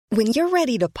When you're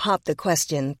ready to pop the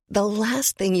question, the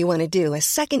last thing you want to do is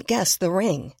second-guess the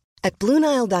ring. At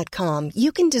BlueNile.com,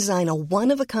 you can design a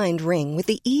one-of-a-kind ring with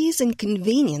the ease and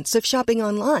convenience of shopping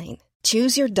online.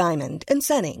 Choose your diamond and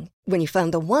setting. When you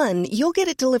find the one, you'll get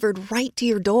it delivered right to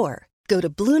your door. Go to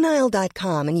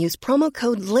BlueNile.com and use promo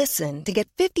code LISTEN to get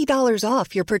 $50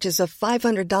 off your purchase of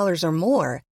 $500 or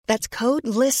more. That's code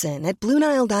LISTEN at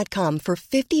BlueNile.com for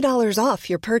 $50 off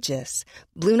your purchase.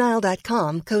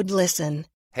 BlueNile.com, code LISTEN.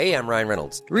 Hey, I'm Ryan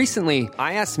Reynolds. Recently,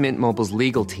 I asked Mint Mobile's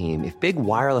legal team if big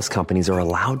wireless companies are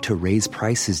allowed to raise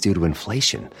prices due to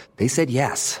inflation. They said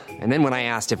yes. And then when I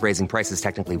asked if raising prices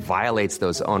technically violates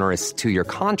those onerous two-year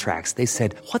contracts, they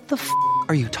said, "What the f***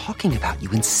 are you talking about,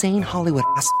 you insane Hollywood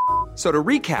ass?" So to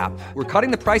recap, we're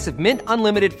cutting the price of Mint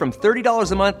Unlimited from $30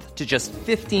 a month to just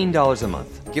 $15 a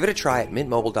month. Give it a try at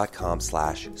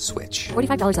mintmobile.com/switch.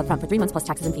 $45 up front for 3 months plus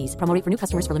taxes and fees. Promo rate for new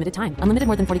customers for limited time. Unlimited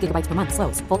more than 40 gigabytes per month.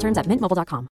 Slows full terms at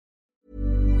mintmobile.com.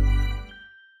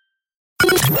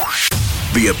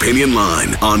 The Opinion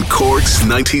Line on Cork's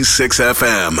 96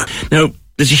 FM. Now,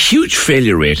 there's a huge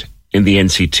failure rate in the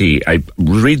NCT. I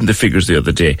was reading the figures the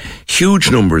other day.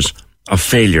 Huge numbers of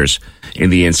failures in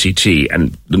the NCT,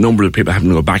 and the number of people having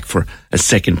to go back for a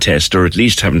second test, or at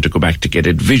least having to go back to get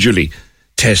it visually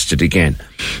tested again.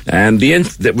 And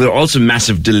there were also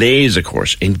massive delays, of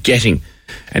course, in getting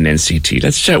an NCT.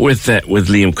 Let's chat with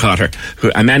Liam Cotter,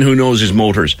 a man who knows his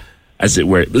motors, as it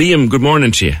were. Liam, good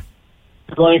morning to you.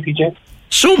 Good morning, PJ.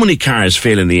 So many cars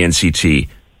fail in the NCT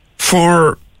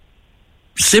for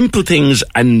simple things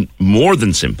and more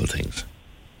than simple things.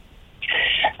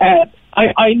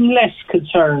 I'm less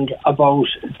concerned about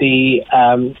the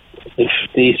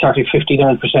sort of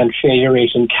 59% failure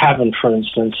rate in cabin, for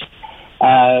instance.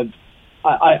 I'm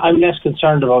less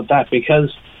concerned about that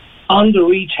because on the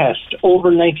retest,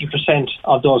 over 90%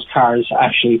 of those cars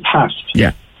actually passed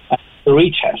the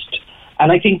retest.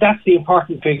 And I think that's the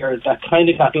important figure that kind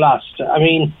of got lost. I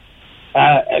mean,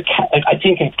 I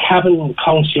think a cabin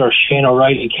counsellor, Shane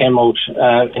O'Reilly, came out in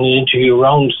an interview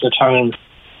around the time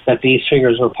that these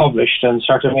figures were published and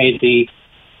sort of made the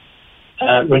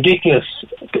ridiculous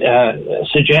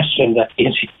suggestion that the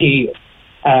NCT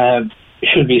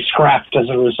should be scrapped as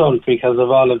a result because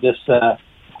of all of this,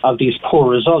 of these poor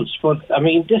results. But, I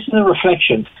mean, this is a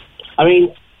reflection. I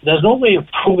mean, there's no way of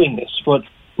proving this, but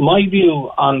my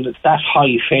view on that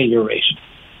high failure rate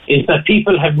is that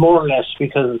people have more or less,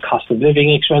 because of the cost of living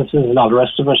expenses and all the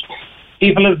rest of it,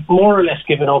 people have more or less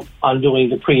given up on doing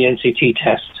the pre-NCT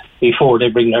test before they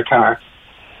bring their car.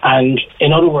 And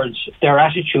in other words, their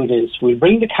attitude is, we'll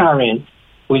bring the car in,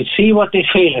 we'll see what they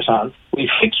fail it on, we'll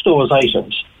fix those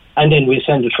items, and then we'll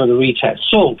send it for the retest.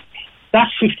 So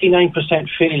that 59%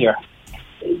 failure,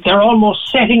 they're almost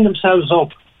setting themselves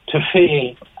up to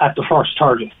fail at the first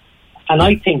hurdle. And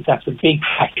I think that's a big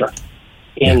factor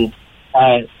in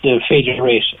the failure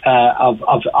rate of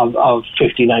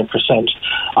 59%.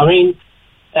 I mean,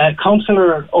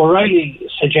 Councillor O'Reilly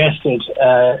suggested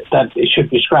that it should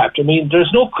be scrapped. I mean,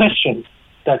 there's no question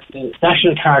that the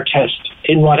national car test,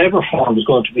 in whatever form, is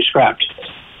going to be scrapped.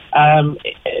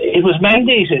 It was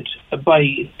mandated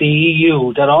by the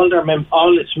EU that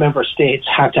all its member states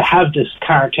had to have this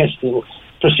car testing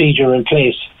procedure in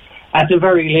place at the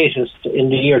very latest in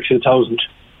the year 2000.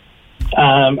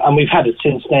 And we've had it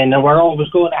since then, and we're always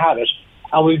going to have it,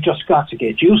 and we've just got to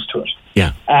get used to it.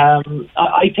 Yeah.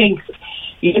 I think,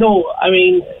 you know, I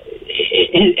mean,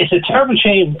 it's a terrible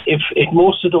shame if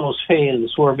most of those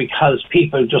fails were because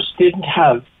people just didn't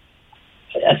have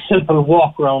a simple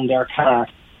walk around their car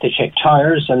to check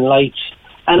tyres and lights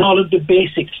and all of the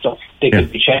basic stuff they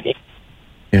could be checking.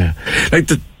 Yeah. Like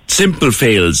the simple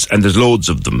fails, and there's loads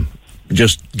of them.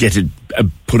 Just get it,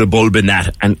 put a bulb in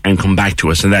that and come back to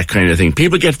us and that kind of thing.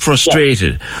 People get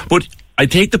frustrated. Yeah. But I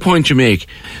take the point you make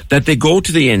that they go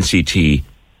to the NCT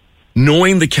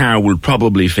knowing the car will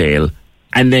probably fail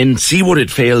and then see what it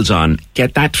fails on,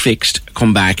 get that fixed,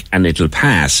 come back and it'll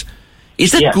pass.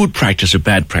 Is that good practice or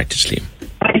bad practice, Liam?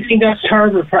 I think that's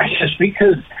terrible practice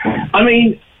because, I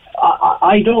mean,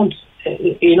 I don't,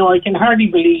 you know, I can hardly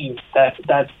believe that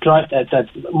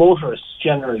motorists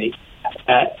generally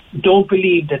don't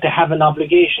believe that they have an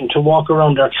obligation to walk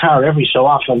around their car every so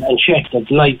often and check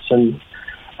that lights and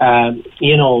the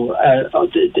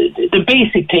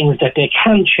basic things that they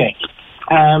can check,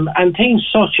 and things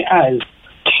such as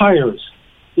tyres,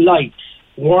 lights,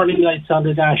 warning lights on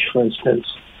the dash, for instance,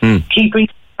 keeping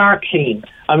the car clean.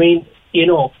 I mean, you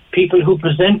know, people who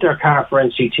present their car for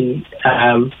NCT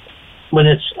when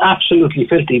it's absolutely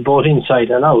filthy, both inside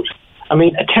and out. I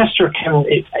mean, a tester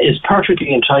is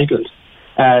perfectly entitled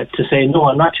to say, no,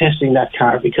 I'm not testing that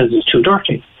car because it's too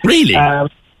dirty. Really?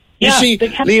 You see,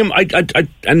 Liam, I,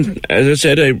 and as I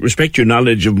said, I respect your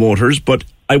knowledge of motors, but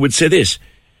I would say this.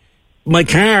 My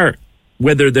car,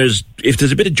 if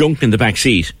there's a bit of junk in the back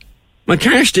seat, my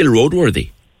car's still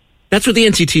roadworthy. That's what the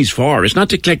NCT's for. It's not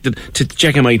to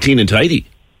check am I clean and tidy.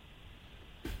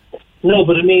 No,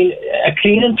 but I mean, a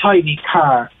clean and tidy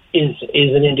car is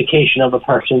an indication of a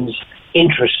person's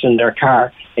interest in their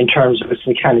car in terms of its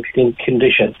mechanical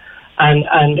condition.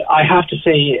 And I have to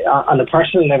say, on a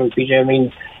personal level, PJ, I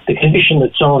mean, the condition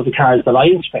that some of the cars that I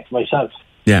inspect myself,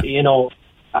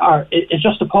 it's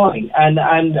just appalling. And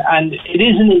it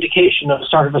is an indication of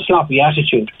sort of a sloppy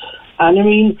attitude. And I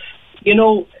mean,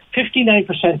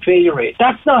 59% failure rate,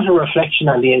 that's not a reflection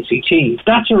on the NCT.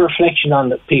 That's a reflection on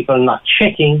the people not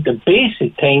checking the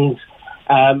basic things.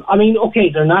 I mean, okay,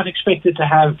 they're not expected to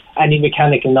have any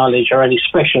mechanical knowledge or any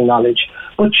special knowledge,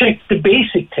 but check the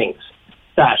basic things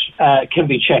that can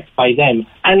be checked by them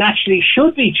and actually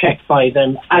should be checked by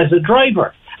them as a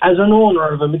driver, as an owner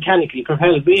of a mechanically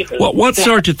propelled vehicle. What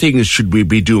sort of things should we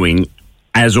be doing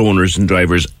as owners and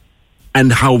drivers,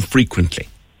 and how frequently?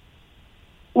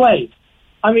 Well,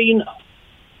 I mean,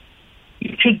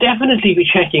 you should definitely be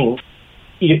checking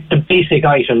the basic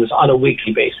items on a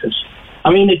weekly basis. I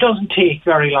mean, it doesn't take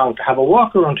very long to have a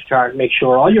walk around the car and make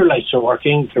sure all your lights are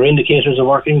working, your indicators are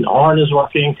working, the horn is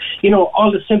working,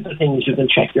 all the simple things you can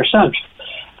check yourself.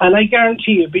 And I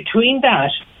guarantee you, between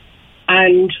that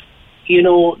and,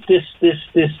 this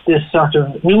sort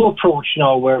of new approach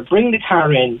now where bring the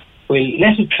car in, we'll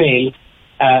let it fail,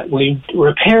 we'll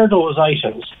repair those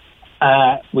items,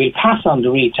 we'll pass on the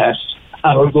retest,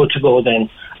 and we're good to go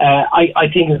then. I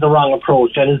think is the wrong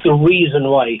approach, and is the reason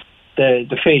why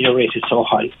the failure rate is so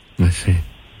high. I see.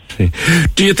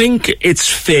 Do you think it's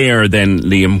fair then,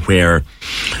 Liam, where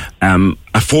a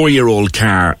 4-year-old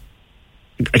car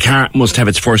must have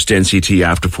its first NCT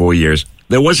after 4 years?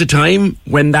 There was a time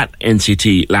when that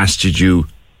NCT lasted you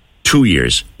 2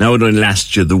 years. Now it only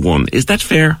lasts you the 1. Is that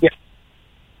fair? Yeah.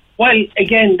 Well,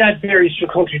 again, that varies from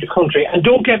country to country. And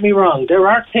don't get me wrong, there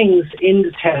are things in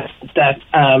the test that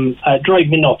drive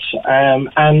me nuts.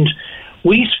 And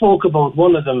we spoke about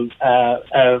one of them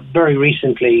very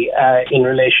recently in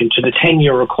relation to the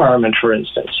 10-year requirement, for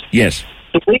instance. Yes.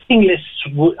 The waiting lists,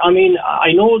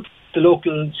 I know the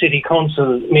local city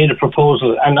council made a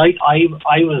proposal, and I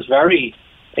was very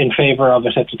in favour of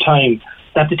it at the time,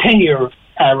 that the 10-year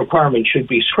requirement should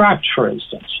be scrapped, for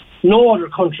instance. No other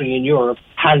country in Europe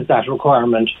has that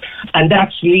requirement, and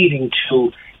that's leading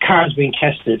to cars being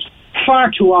tested far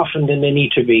too often than they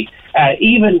need to be.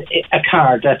 Even a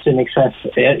car that's in excess,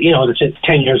 that's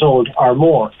 10 years old or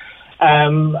more.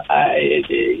 In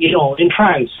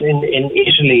France, in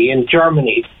Italy, in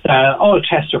Germany, all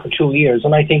tests are for 2 years,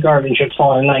 and I think Ireland should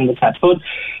fall in line with that. But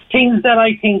things that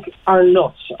I think are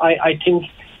nuts, I think,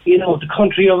 the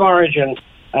country of origin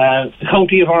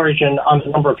on the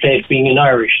number plate being in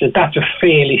Irish, that's a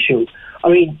fail issue. I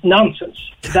mean, nonsense.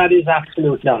 That is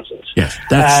absolute nonsense. Yes,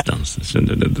 that's nonsense. And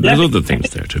there's other things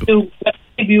there too. Let me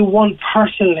give you one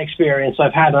personal experience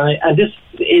I've had, and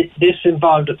this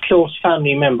involved a close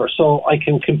family member, so I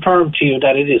can confirm to you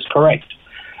that it is correct.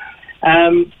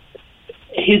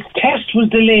 His test was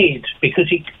delayed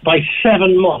by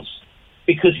 7 months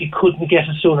because he couldn't get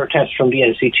a sooner test from the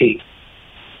NCT.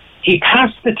 He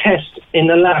passed the test in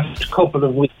the last couple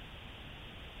of weeks,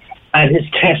 and his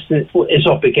test is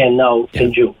up again now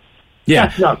in June. Yeah.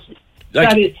 That's nonsense.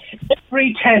 That is,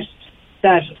 every test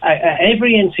that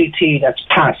every NCT that's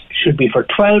passed should be for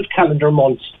 12 calendar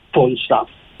months, full stop.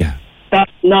 Yeah.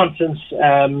 That's nonsense.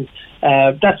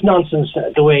 That's nonsense.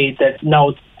 The way that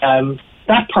now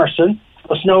that person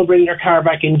must now bring their car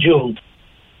back in June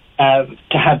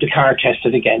to have the car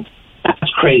tested again.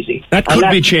 That's crazy. That could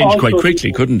be changed quite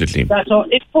quickly, couldn't it, Liam?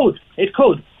 It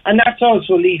could, and that's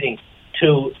also leading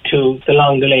to the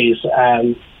long delays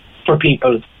for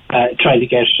people trying to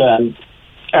get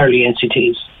early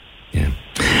NCTs. Yeah,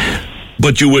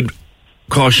 but you would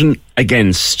caution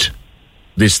against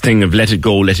this thing of let it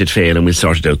go, let it fail, and we'll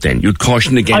sort it out then. You'd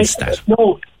caution against that.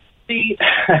 No,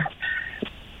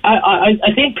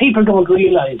 I think people don't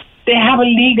realise they have a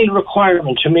legal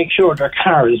requirement to make sure their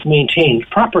car is maintained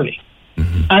properly.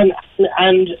 Mm-hmm.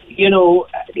 And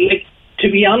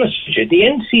to be honest with you, the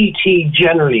NCT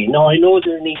generally, now I know it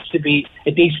needs to be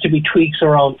tweaked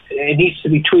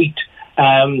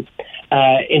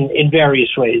in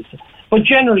various ways, but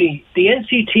generally the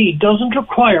NCT doesn't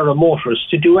require a motorist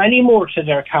to do any more to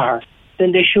their car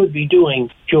than they should be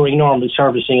doing during normal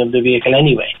servicing of the vehicle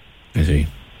anyway. I see.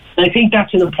 And I think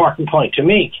that's an important point to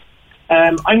make.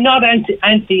 I'm not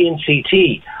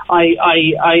anti-NCT.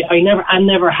 I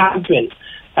never have been.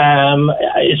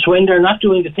 It's when they're not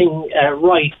doing the thing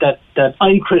right that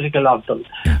I'm critical of them.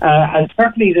 And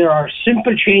certainly there are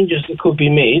simple changes that could be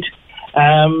made,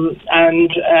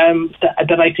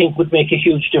 that I think would make a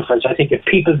huge difference. I think if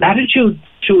people's attitude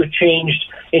to it changed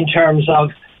in terms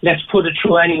of let's put it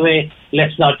through anyway,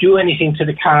 let's not do anything to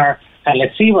the car, and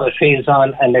let's see what it fails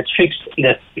on, and let's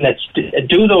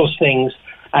do those things,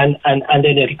 and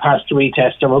then it'll pass the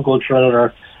retest, and we're good for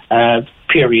another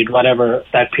period, whatever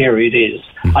that period is.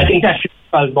 Mm-hmm. I think that should be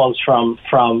 12 months from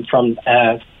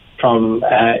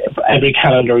every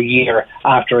calendar year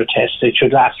after a test. It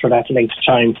should last for that length of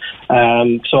time.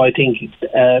 So I think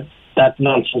that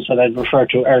nonsense that I referred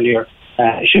to earlier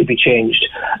should be changed.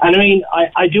 And I mean,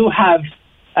 I do have.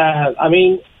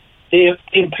 They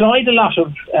employed a lot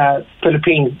of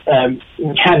Philippine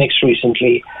mechanics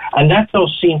recently, and that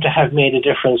does seem to have made a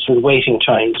difference with waiting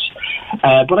times.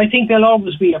 But I think there'll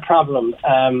always be a problem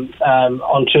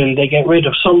until they get rid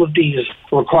of some of these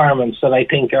requirements that I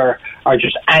think are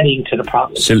just adding to the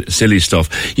problem. Silly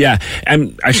stuff. Yeah.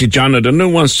 Actually,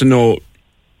 Jonathan wants to know,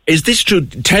 is this true?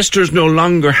 Testers no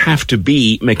longer have to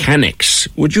be mechanics.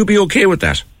 Would you be okay with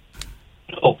that?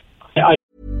 No.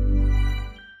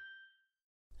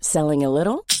 Selling a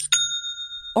little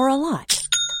or a lot?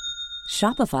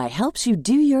 Shopify helps you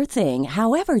do your thing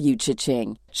however you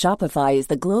cha-ching. Shopify is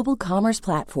the global commerce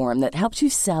platform that helps you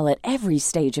sell at every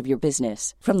stage of your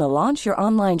business. From the launch your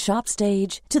online shop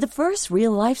stage to the first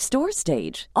real-life store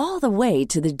stage, all the way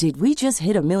to the did we just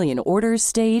hit a million orders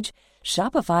stage.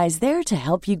 Shopify is there to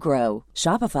help you grow.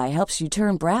 Shopify helps you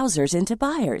turn browsers into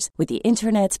buyers with the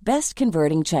internet's best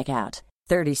converting checkout.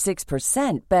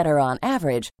 36% better on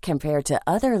average compared to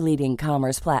other leading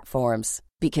commerce platforms.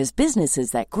 Because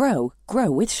businesses that grow, grow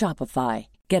with Shopify.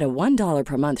 Get a $1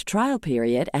 per month trial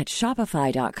period at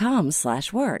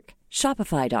shopify.com/work.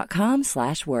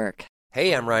 Shopify.com/work.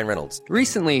 Hey, I'm Ryan Reynolds.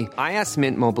 Recently, I asked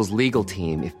Mint Mobile's legal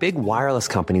team if big wireless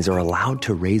companies are allowed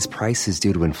to raise prices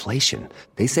due to inflation.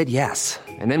 They said yes.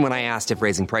 And then when I asked if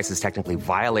raising prices technically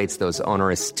violates those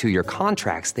onerous 2-year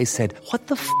contracts, they said, "What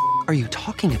the are you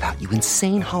talking about, you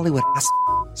insane Hollywood ass?"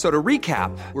 So to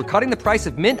recap, we're cutting the price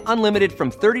of Mint Unlimited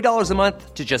from $30 a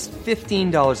month to just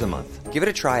 $15 a month. Give it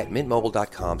a try at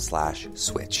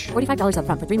mintmobile.com/switch. $45 up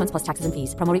front for 3 months plus taxes and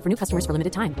fees. Promo rate for new customers for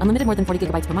limited time. Unlimited more than 40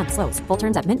 gigabytes per month. Slows full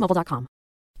terms at mintmobile.com.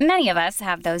 Many of us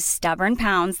have those stubborn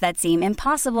pounds that seem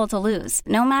impossible to lose,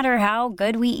 no matter how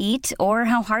good we eat or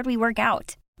how hard we work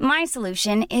out. My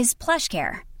solution is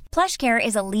PlushCare. PlushCare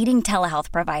is a leading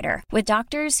telehealth provider with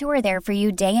doctors who are there for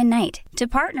you day and night to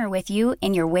partner with you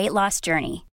in your weight loss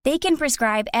journey. They can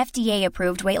prescribe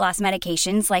FDA-approved weight loss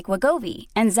medications like Wegovy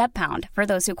and Zepbound for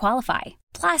those who qualify.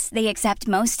 Plus, they accept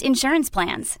most insurance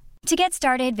plans. To get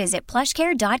started, visit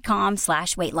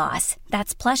plushcare.com/weightloss.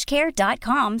 That's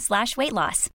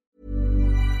plushcare.com/weightloss.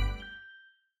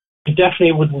 I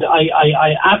definitely wouldn't.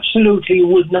 I absolutely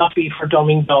would not be for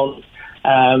dumbing down.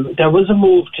 There was a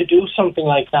move to do something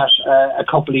like that a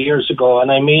couple of years ago,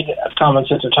 and I made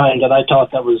comments at the time that I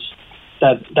thought that was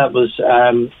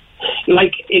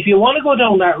like, if you want to go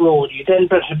down that road, you then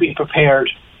better be prepared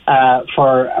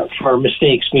for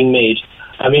mistakes being made.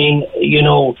 I mean,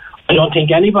 I don't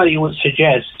think anybody would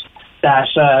suggest that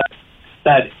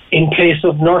in place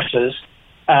of nurses,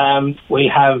 we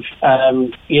have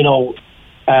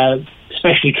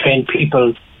specially trained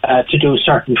people to do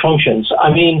certain functions.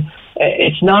 I mean,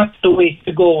 it's not the way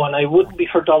to go, and I wouldn't be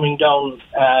for dumbing down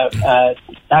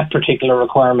that particular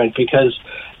requirement, because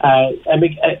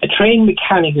a trained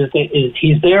mechanic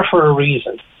he's there for a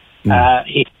reason.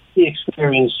 He's the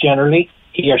experience generally,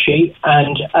 he or she,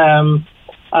 and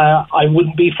I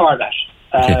wouldn't be for that.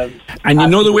 Okay.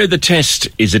 And the way the test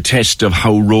is a test of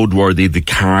how roadworthy the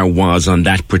car was on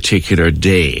that particular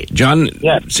day. John,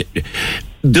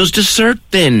 does the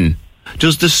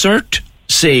cert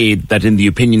say that, in the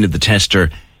opinion of the tester,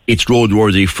 it's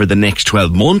roadworthy for the next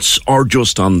 12 months or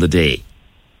just on the day?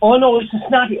 Oh, no, it's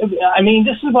not. I mean,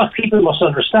 this is what people must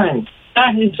understand.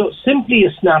 That is simply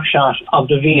a snapshot of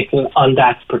the vehicle on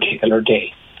that particular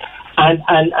day. And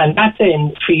that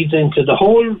then feeds into the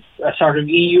whole sort of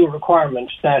EU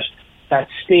requirement that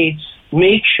states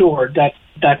make sure that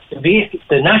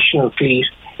the national fleet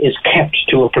is kept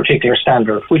to a particular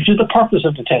standard, which is the purpose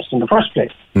of the test in the first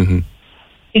place. Mm-hmm.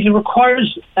 It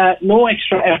requires no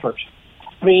extra effort.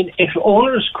 I mean, if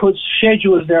owners could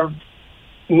schedule their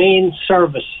main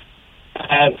service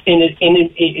in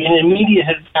immediate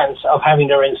advance of having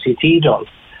their NCT done,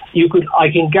 I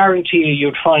can guarantee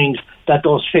you'd find that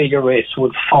those failure rates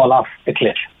would fall off the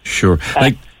cliff. Sure.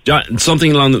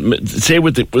 Something along, say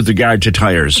with regard to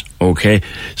tyres, okay?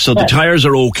 So the tyres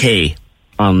are okay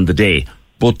on the day,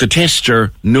 but the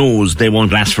tester knows they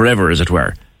won't last forever, as it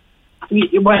were.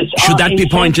 Well, should that be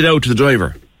pointed out to the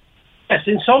driver? Yes,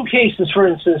 in some cases, for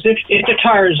instance, if the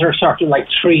tyres are sort of like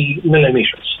 3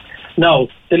 millimetres. Now,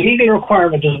 the legal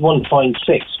requirement is 1.6,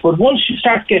 but once you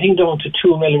start getting down to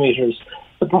 2 millimetres,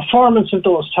 the performance of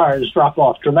those tyres drop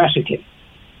off dramatically.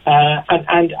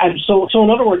 So in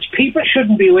other words, people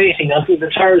shouldn't be waiting until the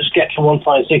tyres get to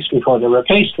 1.6 before they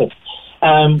replace them.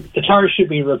 The tyres should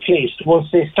be replaced once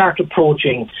they start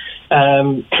approaching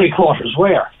 3/4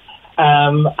 wear.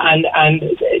 The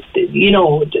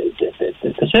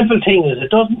simple thing is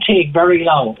it doesn't take very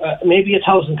long, maybe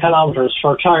 1,000 kilometres,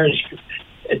 for tyres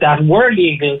that were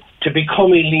legal to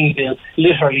become illegal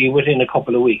literally within a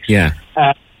couple of weeks. Yeah.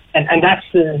 And that's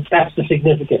the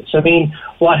significance. I mean,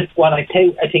 what I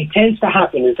think tends to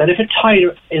happen is that if a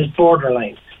tyre is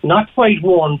borderline, not quite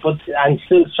worn and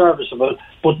still serviceable,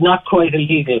 but not quite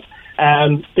illegal,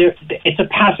 it's a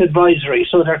pass advisory,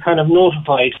 so they're kind of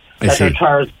notified that their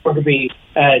tyres are going to be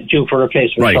due for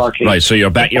replacement shortly. Right. So your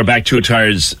back two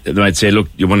tyres, they might say, look,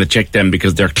 you want to check them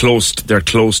because they're close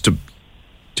to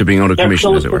being out of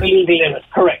commission, as it were. They're close to the legal limit.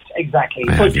 Correct, exactly.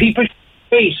 But people should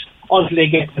wait until they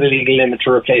get to the legal limit to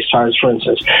replace tyres, for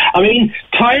instance. I mean,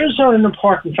 tyres are an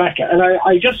important factor, and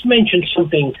I just mentioned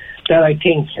something that I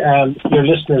think your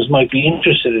listeners might be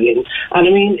interested in. And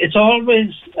I mean, it's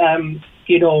always,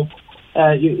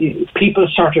 people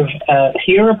sort of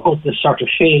hear about this sort of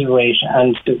fail rate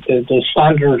and the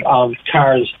standard of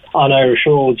cars on Irish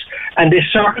roads, and they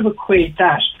sort of equate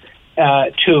that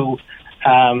to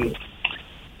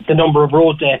the number of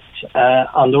road deaths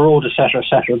on the road, etc.,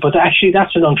 etc. But actually,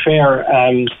 that's an unfair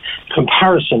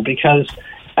comparison, because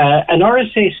an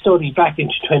RSA study back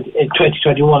in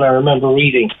 2021, I remember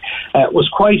reading, was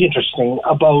quite interesting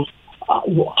about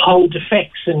how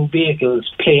defects in vehicles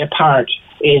play a part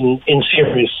in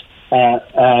serious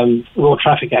road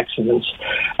traffic accidents.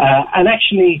 And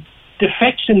actually,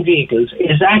 defects in vehicles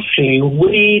is actually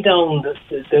way down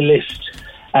the list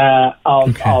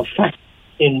of factors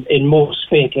in most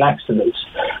fatal accidents.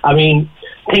 I mean,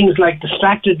 things like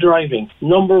distracted driving,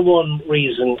 number one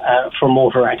reason for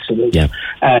motor accidents. Yeah.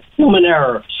 Human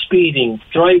error, speeding,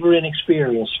 driver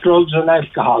inexperience, drugs and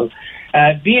alcohol.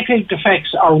 Vehicle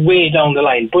defects are way down the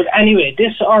line. But anyway,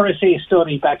 this RSA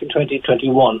study back in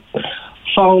 2021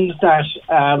 found that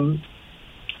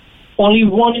only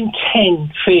 1 in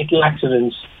 10 fatal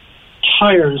accidents,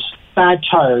 bad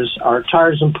tyres or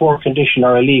tyres in poor condition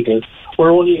or illegal, were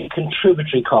only a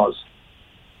contributory cause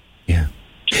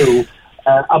to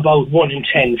about 1 in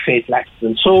 10 fatal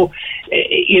accidents. So,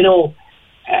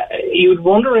 you'd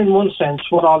wonder in one sense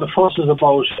what all the fuss is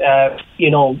about,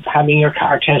 having your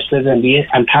car tested and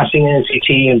passing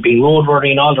NCT and being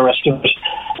roadworthy and all the rest of it.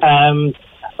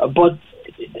 But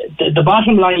the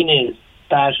bottom line is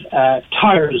that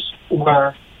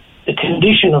the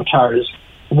condition of tyres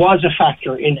was a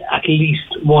factor in at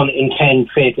least 1 in 10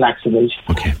 fatal accidents.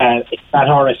 That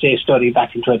RSA study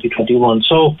back in 2021.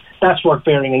 So that's worth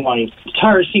bearing in mind.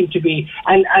 Tyres seem to be,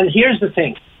 and here's the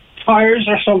thing, tyres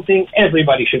are something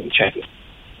everybody should be checking.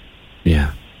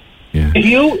 Yeah. If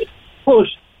you put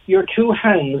your two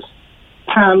hands,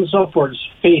 palms upwards,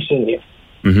 facing you,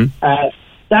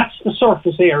 that's the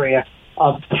surface area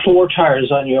of the 4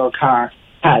 tyres on your car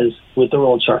has with the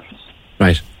road surface.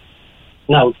 Right.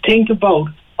 Now think about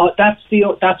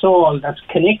that's all that's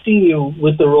connecting you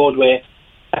with the roadway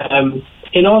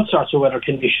in all sorts of weather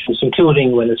conditions,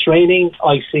 including when it's raining,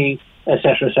 icy,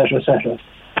 etc., etc., etc.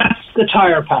 That's the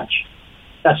tyre patch.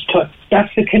 That's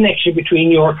the connection between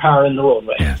your car and the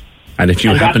roadway. Yeah. And if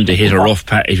you happen to hit a rough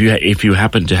patch, if you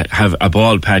happen to have a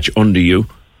bald patch under you,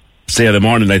 say in the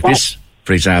morning like this,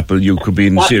 for example, you could be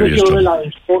in serious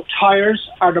trouble. So tyres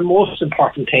are the most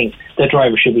important thing that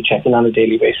drivers should be checking on a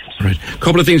daily basis. Right. A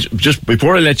couple of things, just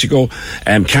before I let you go.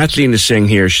 Kathleen is saying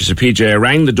here, she said, PJ, I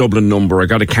rang the Dublin number, I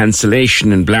got a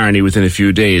cancellation in Blarney within a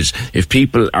few days. If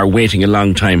people are waiting a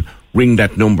long time, ring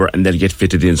that number and they'll get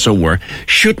fitted in somewhere.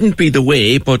 Shouldn't be the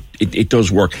way, but it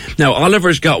does work. Now,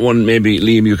 Oliver's got one, maybe,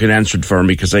 Liam, you can answer it for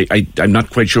me, because I'm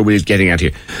not quite sure what he's getting at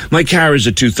here. My car is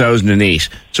a 2008,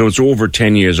 so it's over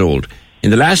 10 years old. In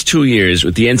the last 2 years,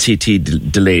 with the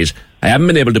NCT delays, I haven't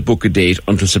been able to book a date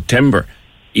until September,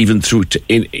 even though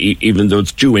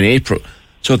it's due in April.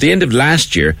 So at the end of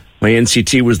last year, my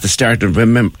NCT was the start of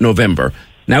November.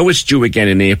 Now it's due again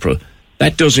in April.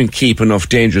 That doesn't keep enough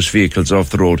dangerous vehicles off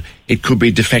the road. It could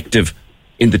be defective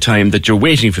in the time that you're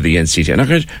waiting for the NCT. I'm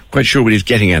not quite sure what he's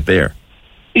getting at there.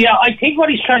 Yeah, I think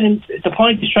the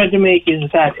point he's trying to make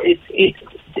is that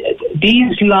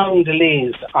these long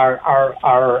delays are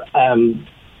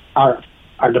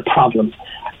the problem,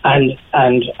 and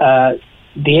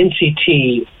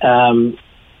NCT,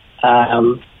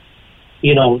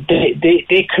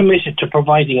 they committed to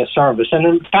providing a service, and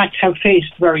in fact have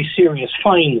faced very serious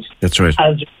fines. That's right.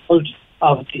 As a result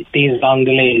of these long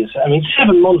delays. I mean,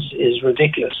 7 months is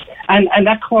ridiculous, and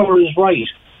that caller is right.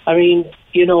 I mean,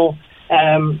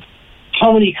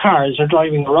 how many cars are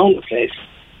driving around the place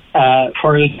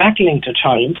for exact length of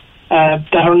time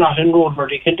that are not in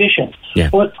roadworthy condition? Yeah.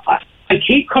 But I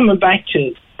keep coming back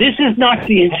to, this is not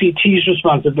the NCT's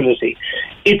responsibility.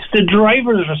 It's the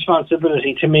driver's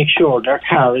responsibility to make sure their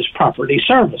car is properly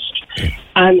serviced.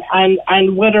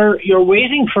 And whether you're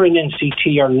waiting for an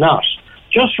NCT or not,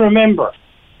 just remember,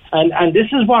 and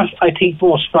this is what I think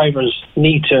most drivers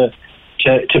need to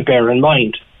bear in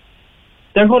mind,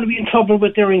 they're going to be in trouble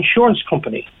with their insurance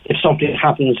company if something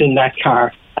happens in that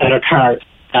car and their car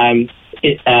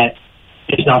is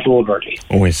not roadworthy.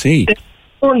 Oh, I see. The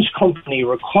insurance company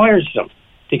requires them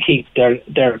to keep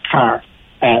their car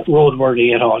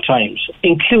roadworthy at all times,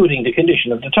 including the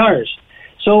condition of the tyres.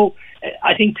 So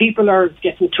I think people are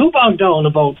getting too bogged down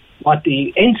about what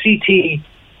the NCT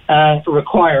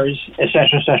requires,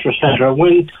 etc.,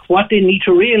 when what they need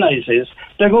to realise is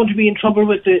they're going to be in trouble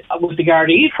with the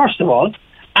Gardaí, first of all,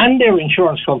 and their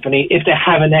insurance company if they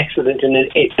have an accident in a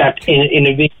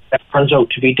vehicle that turns out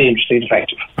to be dangerously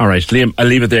defective. All right, Liam, I'll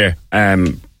leave it there.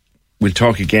 We'll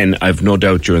talk again, I've no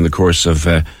doubt, during the course of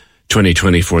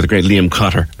 2024. The great Liam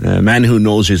Cotter, a man who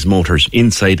knows his motors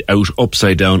inside out,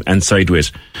 upside down and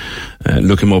sideways.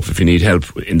 Look him up if you need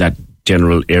help in that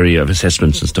general area of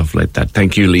assessments and stuff like that.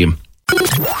 Thank you, Liam.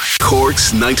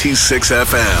 Cork's 96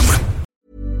 FM.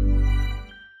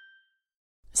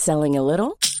 Selling a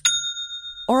little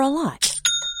or a lot?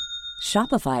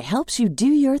 Shopify helps you do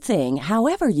your thing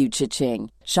however you cha-ching.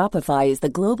 Shopify is the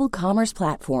global commerce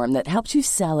platform that helps you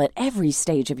sell at every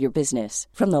stage of your business.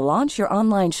 From the launch your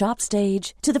online shop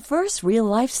stage to the first real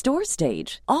life store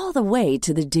stage, all the way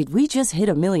to the did we just hit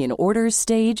a million orders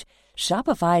stage.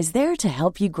 Shopify is there to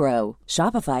help you grow.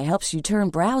 Shopify helps you turn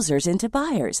browsers into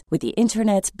buyers with the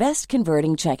internet's best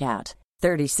converting checkout.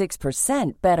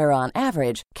 36% better on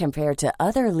average compared to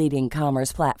other leading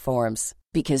commerce platforms.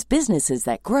 Because businesses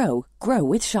that grow, grow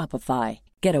with Shopify.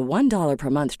 Get a $1 per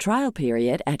month trial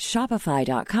period at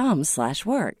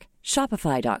shopify.com/work.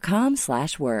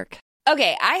 Shopify.com/work.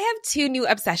 Okay, I have 2 new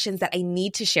obsessions that I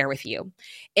need to share with you.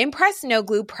 Impress No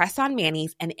Glue Press-On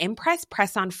Manis and Impress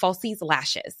Press-On Falsies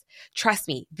Lashes. Trust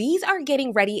me, these are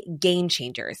getting ready game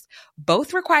changers.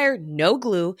 Both require no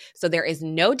glue, so there is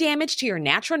no damage to your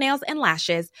natural nails and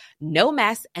lashes, no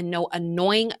mess, and no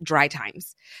annoying dry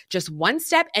times. Just one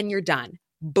step and you're done.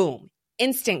 Boom.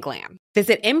 Instant glam.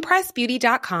 Visit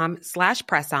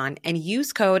impressbeauty.com/presson and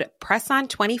use code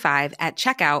PRESSON25 at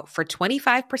checkout for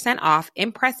 25% off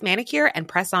Impress Manicure and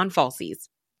Press-On Falsies.